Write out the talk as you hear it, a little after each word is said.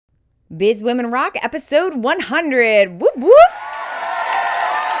Biz Women Rock, episode 100. Whoop, whoop.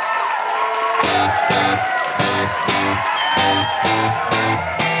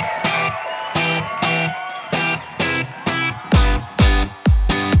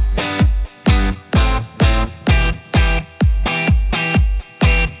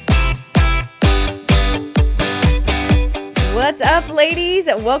 What's up, ladies?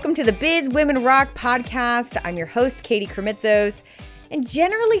 Welcome to the Biz Women Rock podcast. I'm your host, Katie Kremitzos. And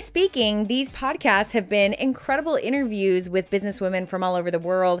generally speaking, these podcasts have been incredible interviews with businesswomen from all over the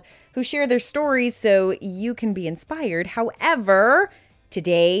world who share their stories so you can be inspired. However,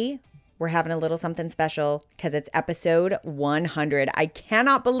 today we're having a little something special because it's episode 100. I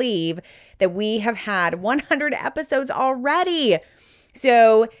cannot believe that we have had 100 episodes already.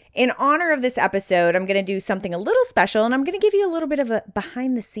 So in honor of this episode, I'm going to do something a little special, and I'm going to give you a little bit of a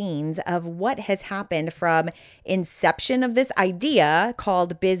behind the scenes of what has happened from inception of this idea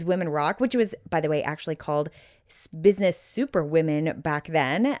called Biz Women Rock, which was, by the way, actually called Business Super Women back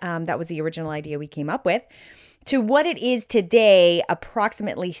then. That was the original idea we came up with, to what it is today,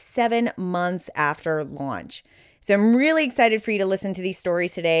 approximately 7 months after launch. So I'm really excited for you to listen to these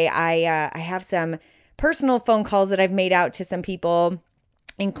stories today. I have some personal phone calls that I've made out to some people,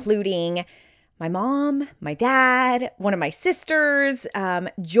 including my mom, my dad, one of my sisters,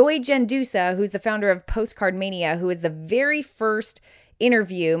 Joy Gendusa, who's the founder of Postcard Mania, who is the very first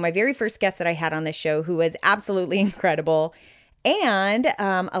interview, my very first guest that I had on this show, who was absolutely incredible, and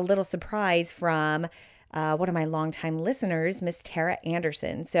a little surprise from one of my longtime listeners, Miss Tara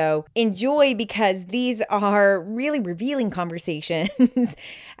Anderson. So enjoy, because these are really revealing conversations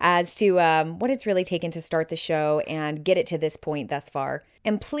as to what it's really taken to start the show and get it to this point thus far.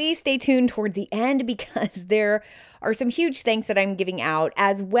 And please stay tuned towards the end, because there are some huge thanks that I'm giving out,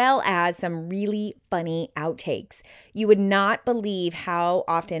 as well as some really funny outtakes. You would not believe how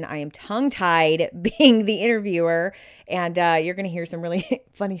often I am tongue-tied being the interviewer, and you're going to hear some really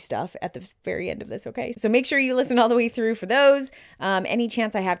funny stuff at the very end of this, okay? So make sure you listen all the way through for those. Any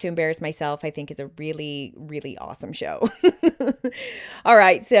chance I have to embarrass myself, I think, is a really, really awesome show. All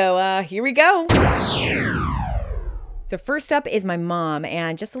right, so here we go. So first up is my mom,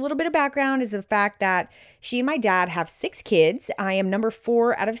 and just a little bit of background is the fact that she and my dad have 6 kids. I am number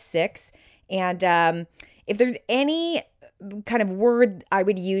 4 out of 6, and if there's any kind of word I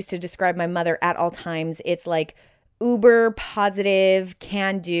would use to describe my mother at all times, it's like uber positive,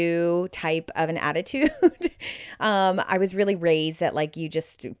 can-do type of an attitude. I was really raised that, like, you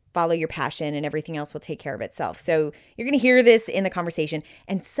just follow your passion and everything else will take care of itself. So you're going to hear this in the conversation.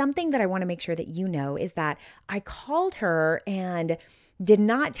 And something that I want to make sure that you know is that I called her and did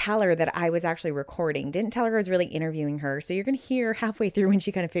not tell her that I was actually recording. Didn't tell her I was really interviewing her. So you're going to hear halfway through when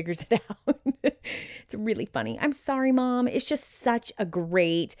she kind of figures it out. It's really funny. I'm sorry, Mom. It's just such a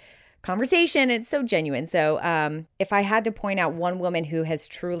great conversation. It's so genuine. So if I had to point out one woman who has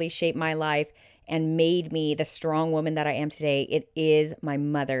truly shaped my life and made me the strong woman that I am today, it is my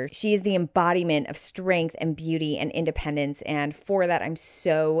mother. She is the embodiment of strength and beauty and independence. And for that, I'm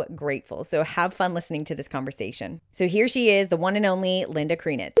so grateful. So have fun listening to this conversation. So here she is, the one and only Linda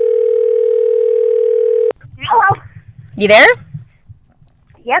Krenitz. Hello. You there?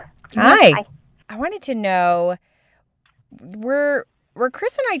 Yep. Hi. I wanted to know, were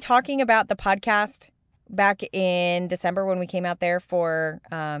Chris and I talking about the podcast back in December when we came out there for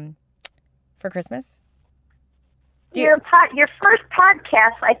Christmas? Your first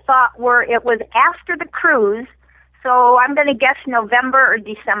podcast, I thought, it was after the cruise, so I'm going to guess November or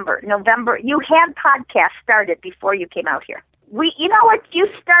December. November. You had podcasts started before you came out here. You know what you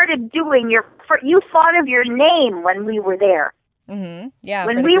started doing? You thought of your name when we were there. Mm-hmm. Yeah.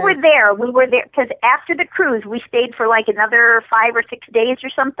 When we were there because after the cruise, we stayed for like another 5 or 6 days or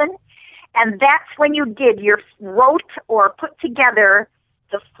something, and that's when you wrote or put together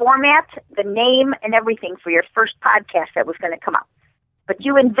the format, the name, and everything for your first podcast that was going to come up. But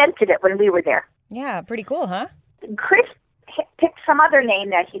you invented it when we were there. Yeah, pretty cool, huh? Chris picked some other name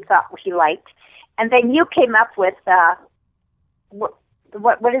that he thought he liked, and then you came up with what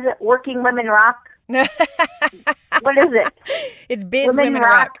is it? Working Women Rock. What is it? It's Biz Women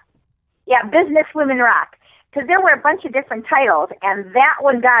Rock. Yeah, Business Women Rock. Because there were a bunch of different titles, and that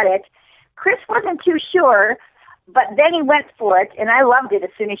one got it. Chris wasn't too sure, but then he went for it, and I loved it as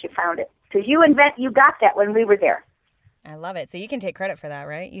soon as you found it. Because you got that when we were there. I love it. So you can take credit for that,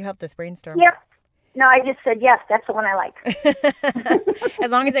 right? You helped us brainstorm. Yep. No, I just said, yes, that's the one I like.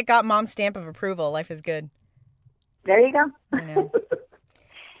 As long as it got Mom's stamp of approval, life is good. There you go. I know.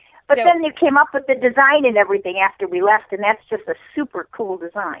 But then you came up with the design and everything after we left, and that's just a super cool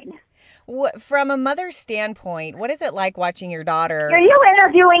design. From a mother's standpoint, what is it like watching your daughter? Are you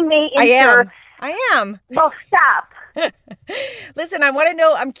interviewing me? I am. Well, stop. Listen, I want to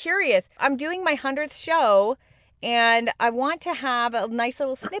know. I'm curious. I'm doing my 100th show, and I want to have a nice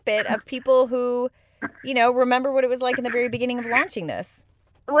little snippet of people who, remember what it was like in the very beginning of launching this.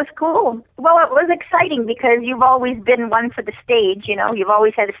 It was cool. Well, it was exciting because you've always been one for the stage. You've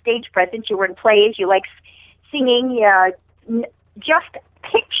always had a stage presence. You were in plays. You like singing. Just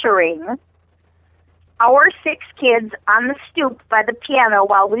picturing our 6 kids on the stoop by the piano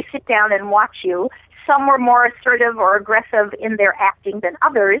while we sit down and watch you. Some were more assertive or aggressive in their acting than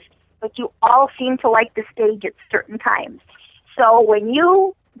others, but you all seem to like the stage at certain times. So when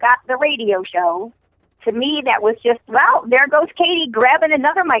you got the radio show, to me that was just, well, there goes Katie grabbing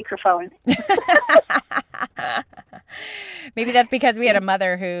another microphone. Maybe that's because we had a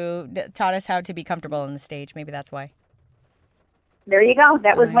mother who taught us how to be comfortable on the stage. Maybe that's why. There you go.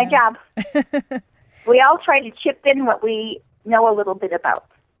 That was my job. We all try to chip in what we know a little bit about.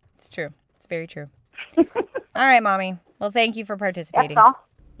 It's true. It's very true. All right, Mommy. Well, thank you for participating. That's all.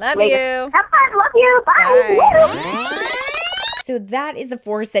 Love Later. you. Have fun. Love you. Bye. So that is the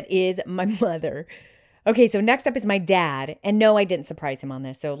force that is my mother. Okay, so next up is my dad. And no, I didn't surprise him on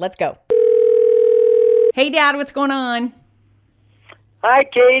this. So let's go. Hey, Dad, what's going on? Hi,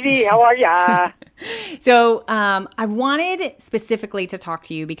 Katie. How are ya? So I wanted specifically to talk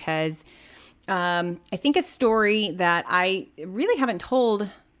to you because I think a story that I really haven't told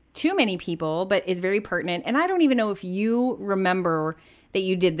too many people, but is very pertinent. And I don't even know if you remember that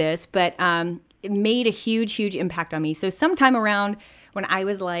you did this, but it made a huge, huge impact on me. So sometime around when I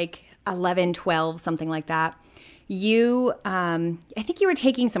was like 11, 12, something like that, I think you were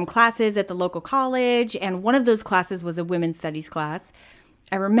taking some classes at the local college, and one of those classes was a women's studies class.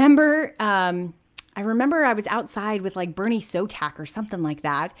 I remember I was outside with like Bernie Sotak or something like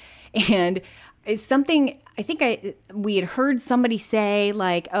that, and we had heard somebody say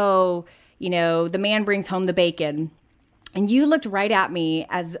like, oh, the man brings home the bacon. And you looked right at me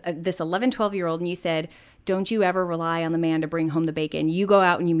as this 11, 12-year-old, and you said, don't you ever rely on the man to bring home the bacon. You go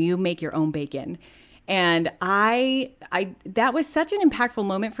out and you make your own bacon. And that was such an impactful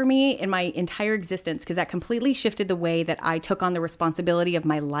moment for me in my entire existence, because that completely shifted the way that I took on the responsibility of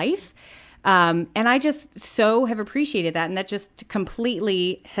my life. And I just so have appreciated that. And that just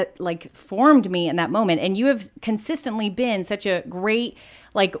completely formed me in that moment. And you have consistently been such a great,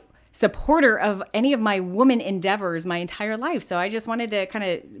 supporter of any of my woman endeavors my entire life. So I just wanted to kind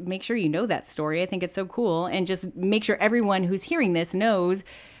of make sure you know that story. I think it's so cool. And just make sure everyone who's hearing this knows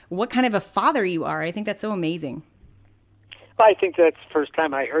what kind of a father you are. I think that's so amazing. Well, I think that's the first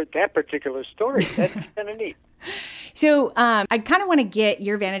time I heard that particular story. That's kind of neat. So I kind of want to get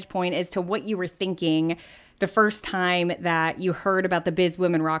your vantage point as to what you were thinking the first time that you heard about the Biz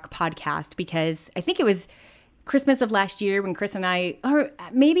Women Rock podcast, because I think it was Christmas of last year when Chris and I, or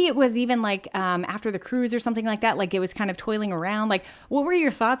maybe it was even after the cruise or something like that, it was kind of toiling around. What were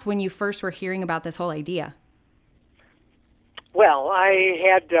your thoughts when you first were hearing about this whole idea? Well, I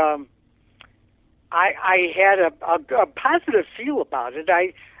had a positive feel about it.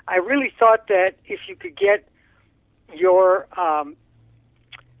 I really thought that if you could get your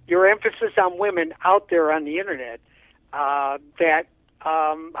emphasis on women out there on the internet, that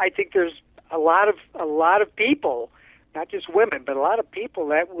I think there's a lot of people, not just women, but a lot of people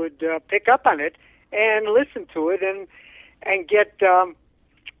that would pick up on it and listen to it and get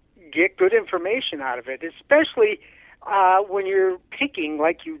good information out of it, especially when you're picking,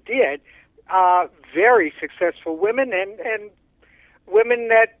 like you did, very successful women and women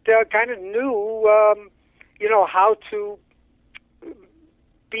that kind of knew, how to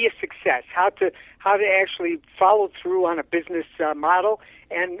be a success, how to actually follow through on a business model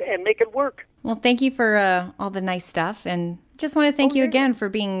and make it work. Well, thank you for all the nice stuff, and just want to thank you again for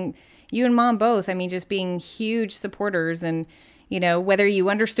being, you and Mom both, just being huge supporters, and whether you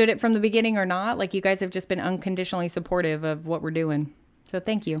understood it from the beginning or not, you guys have just been unconditionally supportive of what we're doing. So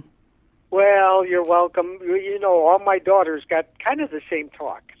thank you. Well, you're welcome. All my daughters got kind of the same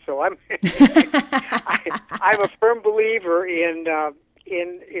talk, so I'm I'm a firm believer in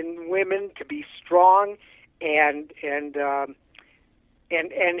women to be strong and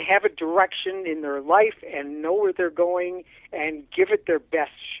have a direction in their life and know where they're going and give it their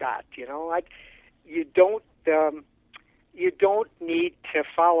best shot. You don't need to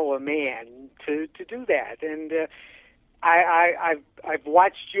follow a man to do that. And I've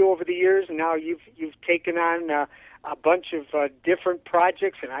watched you over the years, and now you've taken on a bunch of different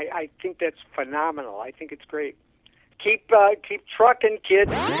projects, and I think that's phenomenal. I think it's great. keep trucking, kid.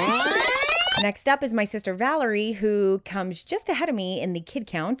 Next up is my sister Valerie, who comes just ahead of me in the kid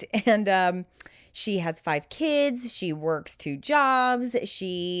count. And she has 5 kids. She works 2 jobs.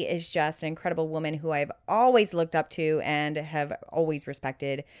 She is just an incredible woman who I've always looked up to and have always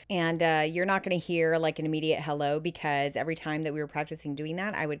respected. And you're not going to hear like an immediate hello, because every time that we were practicing doing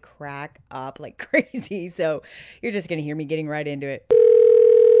that, I would crack up like crazy. So you're just going to hear me getting right into it.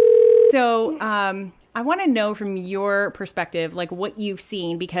 So I want to know from your perspective, like what you've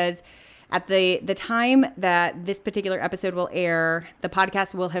seen, because at the time that this particular episode will air, the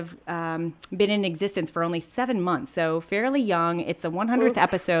podcast will have been in existence for only 7 months, so fairly young. It's the 100th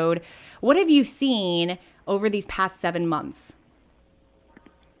episode. What have you seen over these past 7 months?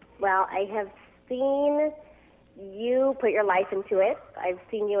 Well, I have seen you put your life into it. I've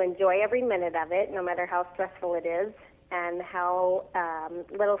seen you enjoy every minute of it, no matter how stressful it is and how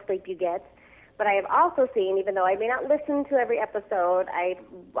little sleep you get. But I have also seen, even though I may not listen to every episode,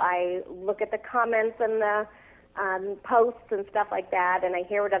 I look at the comments and the posts and stuff like that, and I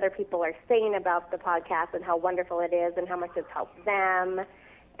hear what other people are saying about the podcast and how wonderful it is and how much it's helped them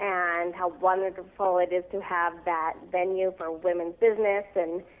and how wonderful it is to have that venue for women's business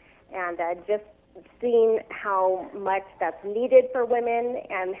and just seeing how much that's needed for women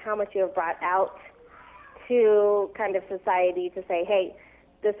and how much you have brought out to kind of society to say, hey,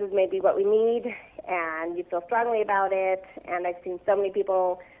 this is maybe what we need, and you feel strongly about it. And I've seen so many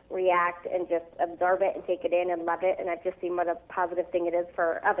people react and just absorb it and take it in and love it, and I've just seen what a positive thing it is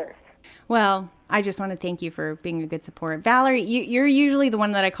for others. Well, I just want to thank you for being a good support. Valerie, you're usually the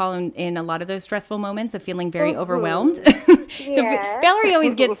one that I call in a lot of those stressful moments of feeling very overwhelmed. So Valerie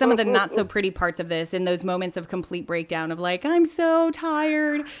always gets some of the not so pretty parts of this in those moments of complete breakdown of like, I'm so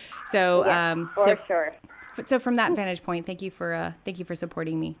tired. So, sure. So from that vantage point, thank you for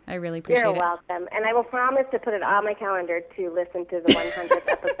supporting me. I really appreciate it. You're welcome. And I will promise to put it on my calendar to listen to the 100th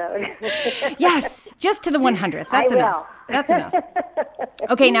episode. Yes, just to the 100th. That's enough. That's enough.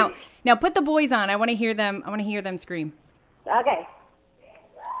 Okay, now put the boys on. I want to hear them. I want to hear them scream. Okay.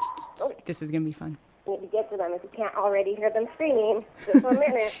 This is going to be fun. I need to get to them if you can't already hear them screaming. Just 1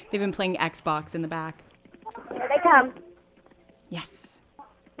 minute. They've been playing Xbox in the back. Here they come. Yes.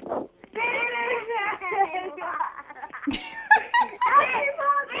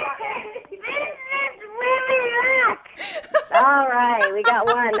 All right, we got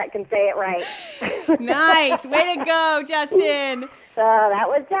one that can say it right. Nice. Way to go, Justin. So that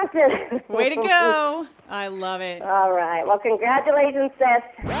was Justin. Way to go. I love it. All right. Well, congratulations, sis.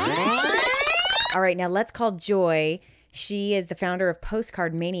 All right, now let's call Joy. She is the founder of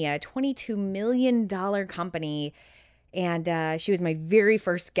Postcard Mania, a $22 million company. And she was my very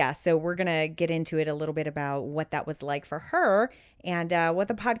first guest. So we're going to get into it a little bit about what that was like for her and what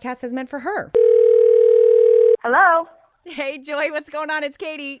the podcast has meant for her. Hello. Hey, Joy, what's going on? It's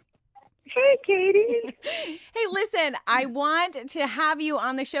Katie. Hey, Katie. Hey, listen, I want to have you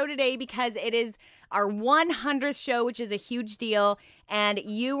on the show today because it is our 100th show, which is a huge deal. And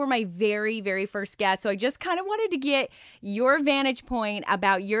you were my very, very first guest. So I just kind of wanted to get your vantage point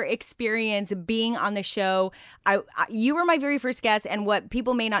about your experience being on the show. You were my very first guest. And what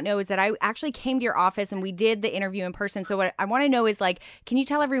people may not know is that I actually came to your office and we did the interview in person. So what I want to know is, like, can you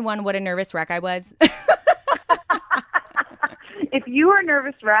tell everyone what a nervous wreck I was? If you were a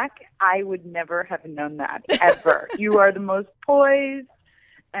nervous wreck, I would never have known that, ever. You are the most poised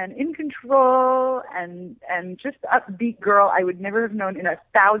and in control and just upbeat girl. I would never have known in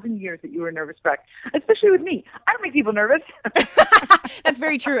 1,000 years that you were a nervous wreck, especially with me. I don't make people nervous. That's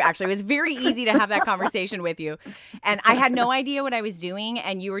very true, actually. It was very easy to have that conversation with you. And I had no idea what I was doing,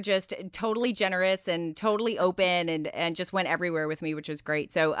 and you were just totally generous and totally open and just went everywhere with me, which was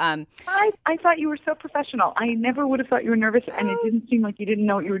great. So I thought you were so professional. I never would have thought you were nervous, and it didn't seem like you didn't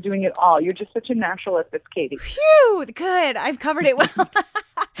know what you were doing at all. You're just such a natural at this, Katie. Phew, good. I've covered it well.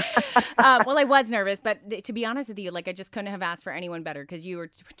 Well, I was nervous, but to be honest with you, like, I just couldn't have asked for anyone better because you were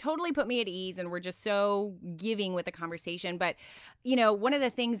totally put me at ease and were just so giving with the conversation. But, you know, one of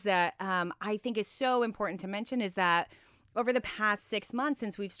the things that I think is so important to mention is that over the past 6 months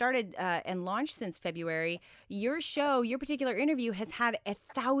since we've started and launched since February, your show, your particular interview has had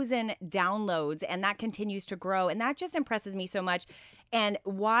 1,000 downloads, and that continues to grow. And that just impresses me so much. And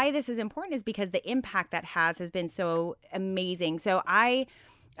why this is important is because the impact that has been so amazing. So I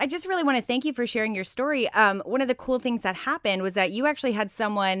just really want to thank you for sharing your story. One of the cool things that happened was that you actually had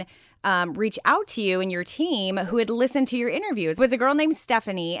someone reach out to you and your team who had listened to your interviews. It was a girl named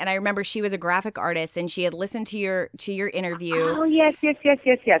Stephanie, and I remember she was a graphic artist, and she had listened to your interview. Oh, yes.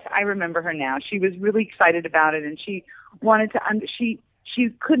 I remember her now. She was really excited about it, and she wanted to. She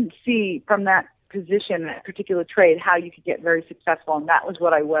couldn't see from that position, a particular trade, how you could get very successful. And that was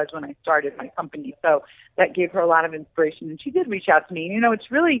what I was when I started my company. So that gave her a lot of inspiration. And she did reach out to me. You know,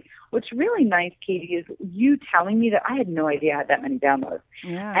 what's really nice, Katie, is you telling me that. I had no idea I had that many downloads.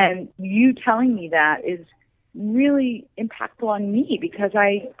 Yeah. And you telling me that is really impactful on me, because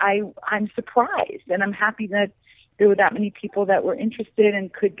I'm surprised, and I'm happy that there were that many people that were interested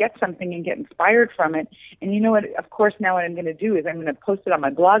and could get something and get inspired from it. And you know what? Of course, now what I'm going to do is I'm going to post it on my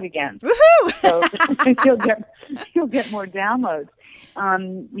blog again. Woohoo! So you'll get more downloads.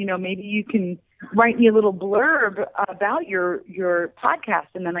 You know, maybe you can write me a little blurb about your podcast,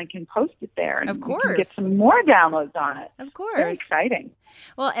 and then I can post it there. And of course, you can get some more downloads on it. Of course, very exciting.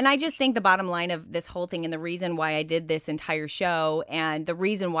 Well, and I just think the bottom line of this whole thing, and the reason why I did this entire show, and the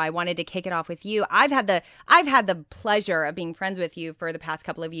reason why I wanted to kick it off with you, I've had the pleasure of being friends with you for the past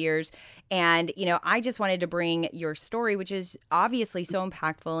couple of years, and you know, I just wanted to bring your story, which is obviously so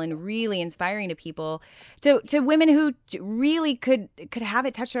impactful and really inspiring to people, to women who really could have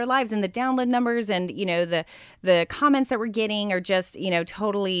it touch their lives, and the download numbers, and you know, the comments that we're getting are just, you know,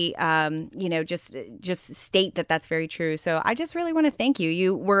 totally, you know, just state that that's very true. So I just really want to thank you.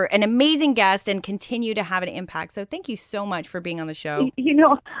 You were an amazing guest and continue to have an impact. So thank you so much for being on the show. You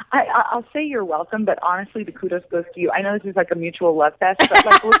know, I'll say you're welcome, but honestly, the kudos goes to you. I know this is like a mutual love fest, but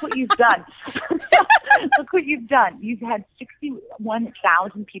like, look what you've done. Look what you've done. You've had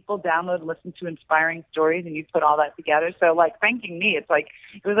 61,000 people download and listen to inspiring stories, and you put all that together. So like, thanking me, it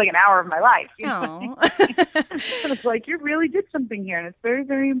was like an hour of my life. You know? And it's like, you really did something here, and it's very,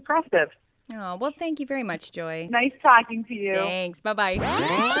 very impressive. Oh, well, thank you very much, Joy. Nice talking to you. Thanks. Bye-bye.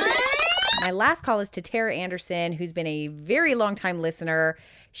 My last call is to Tara Anderson, who's been a very long-time listener.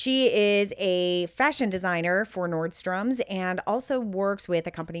 She is a fashion designer for Nordstrom's and also works with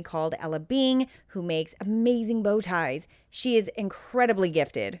a company called Ella Bing, who makes amazing bow ties. She is incredibly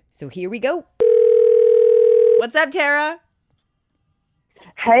gifted. So here we go. What's up, Tara?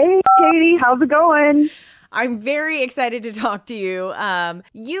 Hey, Katie. How's it going? I'm very excited to talk to you.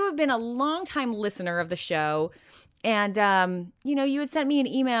 You have been a longtime listener of the show. And, you know, you had sent me an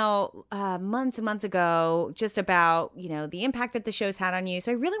email months and months ago just about, you know, the impact that the show's had on you.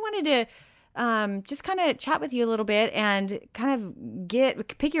 So I really wanted to just kind of chat with you a little bit and kind of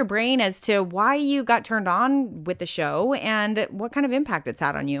pick your brain as to why you got turned on with the show and what kind of impact it's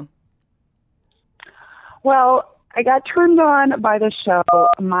had on you. Well, I got turned on by the show.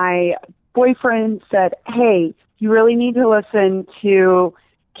 My boyfriend said, hey, you really need to listen to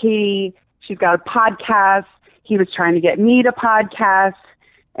Katie. She's got a podcast. He was trying to get me to podcast,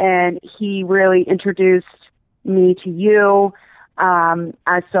 and he really introduced me to you. So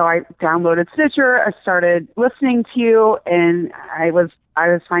I downloaded Stitcher. I started listening to you, and I was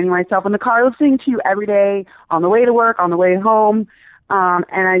finding myself in the car listening to you every day, on the way to work, on the way home.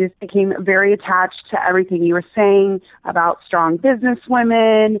 And I just became very attached to everything you were saying about strong business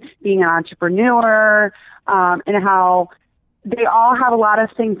women, being an entrepreneur, and how they all have a lot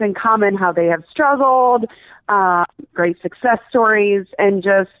of things in common, how they have struggled, great success stories, and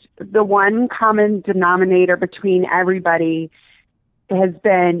just the one common denominator between everybody has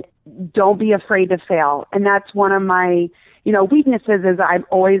been, don't be afraid to fail. And that's one of my, weaknesses is I'm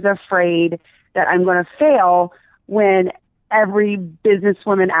always afraid that I'm going to fail, when every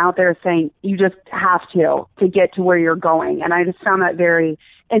businesswoman out there is saying you just have to get to where you're going. And I just found that very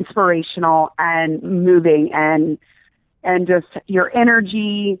inspirational and moving, and just your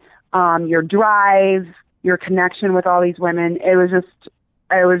energy, your drive, your connection with all these women. It was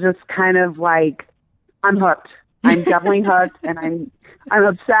just kind of like, I'm hooked. I'm definitely hooked, and I'm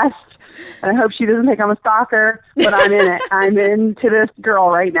obsessed. And I hope she doesn't think I'm a stalker, but I'm in it. I'm into this girl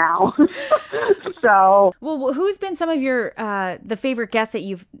right now. So, well, who's been some of your the favorite guests that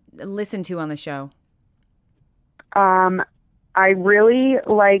you've listened to on the show? I really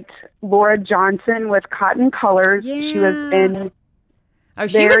liked Laura Johnson with Cotton Colors. Yeah. She was in. Oh,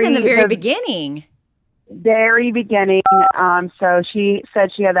 she was in the very beginning. Very beginning. So she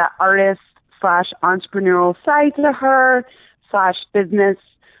said she had that artist/entrepreneurial side to her /business.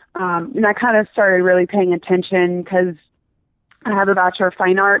 And I kind of started really paying attention because I have a Bachelor of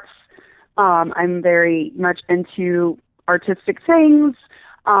Fine Arts. I'm very much into artistic things.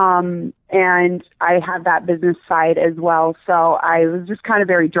 And I have that business side as well. So I was just kind of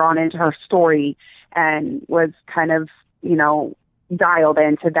very drawn into her story and was kind of, dialed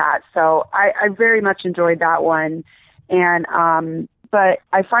into that. So I very much enjoyed that one. And, but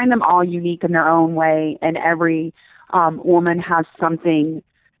I find them all unique in their own way, and every woman has something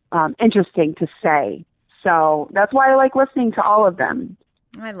interesting to say. So that's why I like listening to all of them.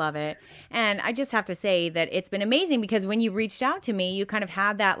 I love it. And I just have to say that it's been amazing because when you reached out to me, you kind of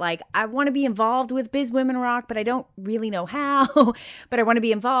had that like, I want to be involved with Biz Women Rock, but I don't really know how, but I want to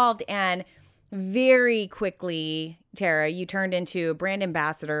be involved. And very quickly, Tara, you turned into a brand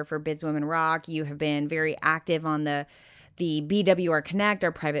ambassador for Biz Women Rock. You have been very active on the BWR Connect,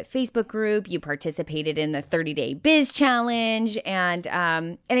 our private Facebook group. You participated in the 30-day Biz Challenge. And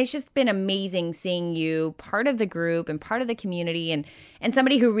it's just been amazing seeing you part of the group and part of the community and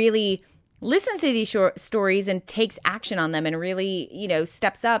somebody who really listens to these short stories and takes action on them and really,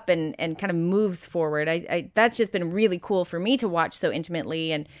 steps up and kind of moves forward. That's just been really cool for me to watch so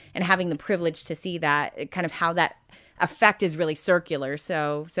intimately and having the privilege to see that, kind of how that effect is really circular.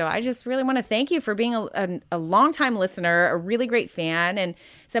 So I just really want to thank you for being a longtime listener, a really great fan, and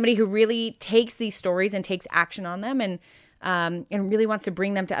somebody who really takes these stories and takes action on them and really wants to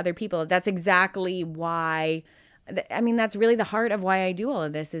bring them to other people. That's exactly why. I mean, that's really the heart of why I do all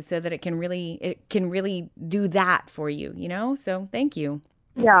of this, is so that it can really do that for you, So thank you.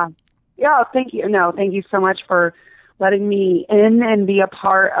 Yeah. Thank you. No, thank you so much for letting me in and be a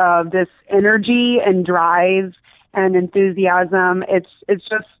part of this energy and drive and enthusiasm. It's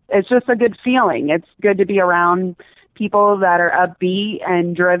just a good feeling. It's good to be around people that are upbeat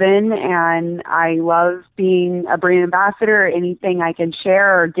and driven, and I love being a brand ambassador. Anything I can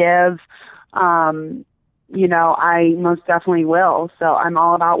share or give, I most definitely will. So I'm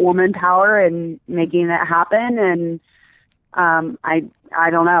all about woman power and making it happen. And I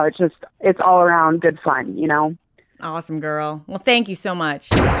don't know. It's all around good fun, Awesome, girl. Well, thank you so much.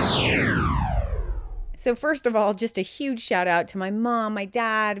 So first of all, just a huge shout out to my mom, my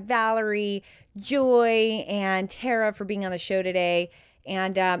dad, Valerie, Joy, and Tara for being on the show today.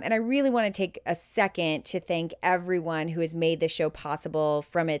 And I really want to take a second to thank everyone who has made this show possible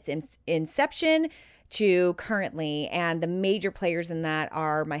from its inception to currently. And the major players in that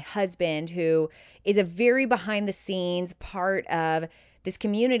are my husband, who is a very behind the scenes part of this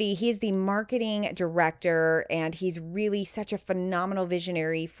community. He's the marketing director, and he's really such a phenomenal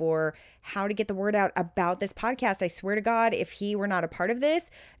visionary for how to get the word out about this podcast. I swear to God, if he were not a part of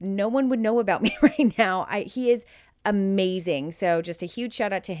this, no one would know about me right now. He is amazing. So just a huge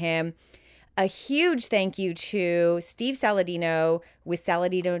shout out to him. A huge thank you to Steve Saladino with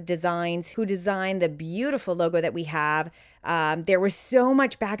Saladino Designs, who designed the beautiful logo that we have. There was so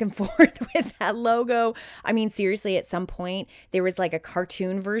much back and forth with that logo. I mean, seriously, at some point, there was like a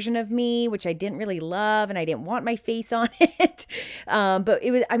cartoon version of me, which I didn't really love, and I didn't want my face on it. But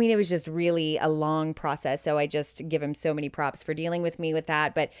it was just really a long process. So I just give him so many props for dealing with me with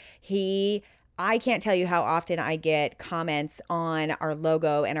that. But I can't tell you how often I get comments on our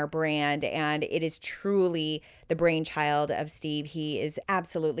logo and our brand, and it is truly the brainchild of Steve. He is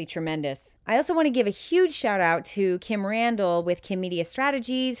absolutely tremendous. I also want to give a huge shout out to Kim Randall with Kim Media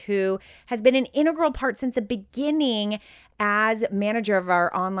Strategies, who has been an integral part since the beginning as manager of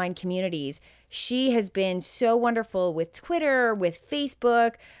our online communities. She has been so wonderful with Twitter, with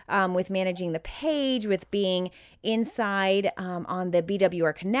Facebook, with managing the page, with being inside on the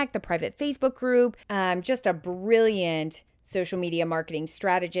BWR Connect, the private Facebook group. Just a brilliant social media marketing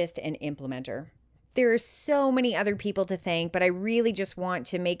strategist and implementer. There are so many other people to thank, but I really just want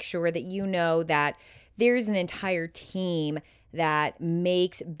to make sure that you know that there's an entire team that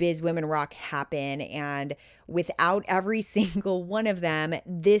makes Biz Women Rock happen. And without every single one of them,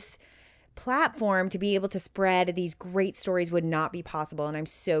 this platform to be able to spread these great stories would not be possible. And I'm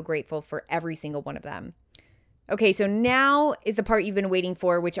so grateful for every single one of them. Okay, so now is the part you've been waiting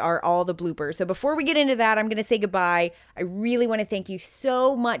for, which are all the bloopers. So before we get into that, I'm going to say goodbye. I really want to thank you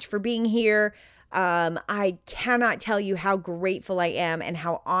so much for being here. I cannot tell you how grateful I am and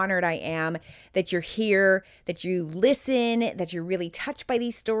how honored I am that you're here, that you listen, that you're really touched by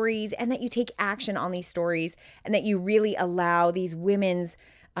these stories, and that you take action on these stories, and that you really allow these women's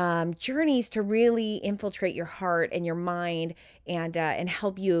journeys to really infiltrate your heart and your mind and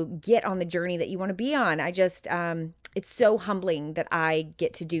help you get on the journey that you want to be on. It's so humbling that I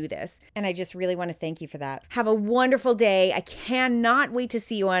get to do this, and I just really want to thank you for that. Have a wonderful day. I cannot wait to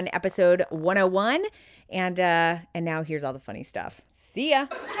see you on episode 101, and now here's all the funny stuff. See ya.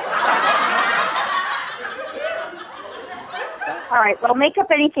 All right. Well, make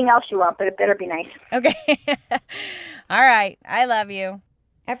up anything else you want, but it better be nice. Okay. All right. I love you.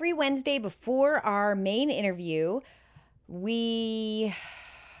 Every Wednesday before our main interview, God,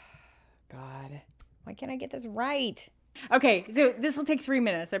 why can't I get this right? Okay, so this will take 3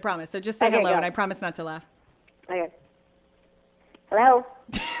 minutes, I promise. So just say hello, and I promise not to laugh. Okay. Hello.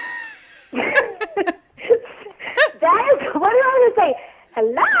 That is, what do I want to say?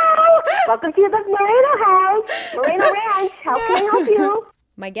 Hello. Welcome to the Moreno house. Moreno Ranch. How can I help you?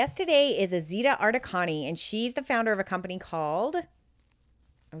 My guest today is Azita Articani, and she's the founder of a company called...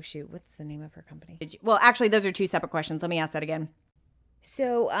 Oh, shoot. What's the name of her company? Well, actually, those are two separate questions. Let me ask that again.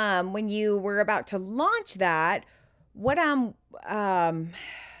 So when you were about to launch that, what... Oh,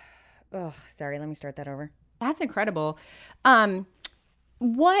 sorry. Let me start that over. That's incredible.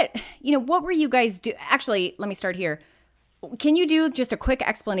 What were you guys do? Actually, let me start here. Can you do just a quick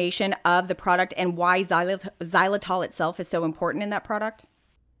explanation of the product and why xylitol itself is so important in that product?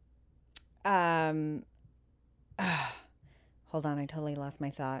 Hold on, I totally lost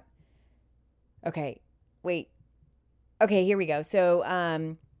my thought. Okay, wait. Okay, here we go. So,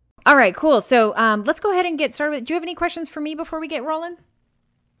 all right, cool. So, let's go ahead and get started. Do you have any questions for me before we get rolling?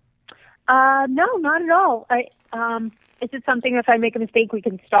 No, not at all. Is it something if I make a mistake we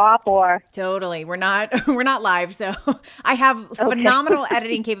can stop or? Totally. We're not live, so I have phenomenal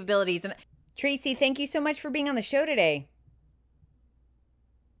editing capabilities. And Tracy, thank you so much for being on the show today.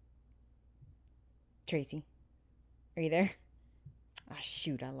 Tracy, are you there? Oh,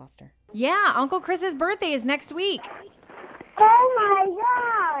 shoot, I lost her. Yeah, Uncle Chris's birthday is next week. Oh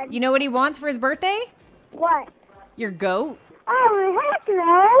my God! You know what he wants for his birthday? What? Your goat. Oh, heck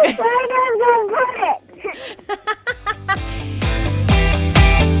no! Where are you going to put it?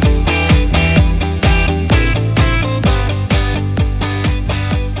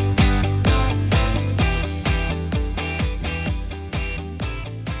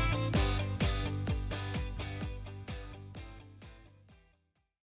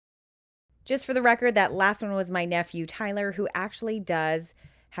 Just for the record, that last one was my nephew, Tyler, who actually does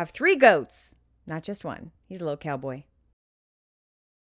have 3 goats, not just one. He's a little cowboy.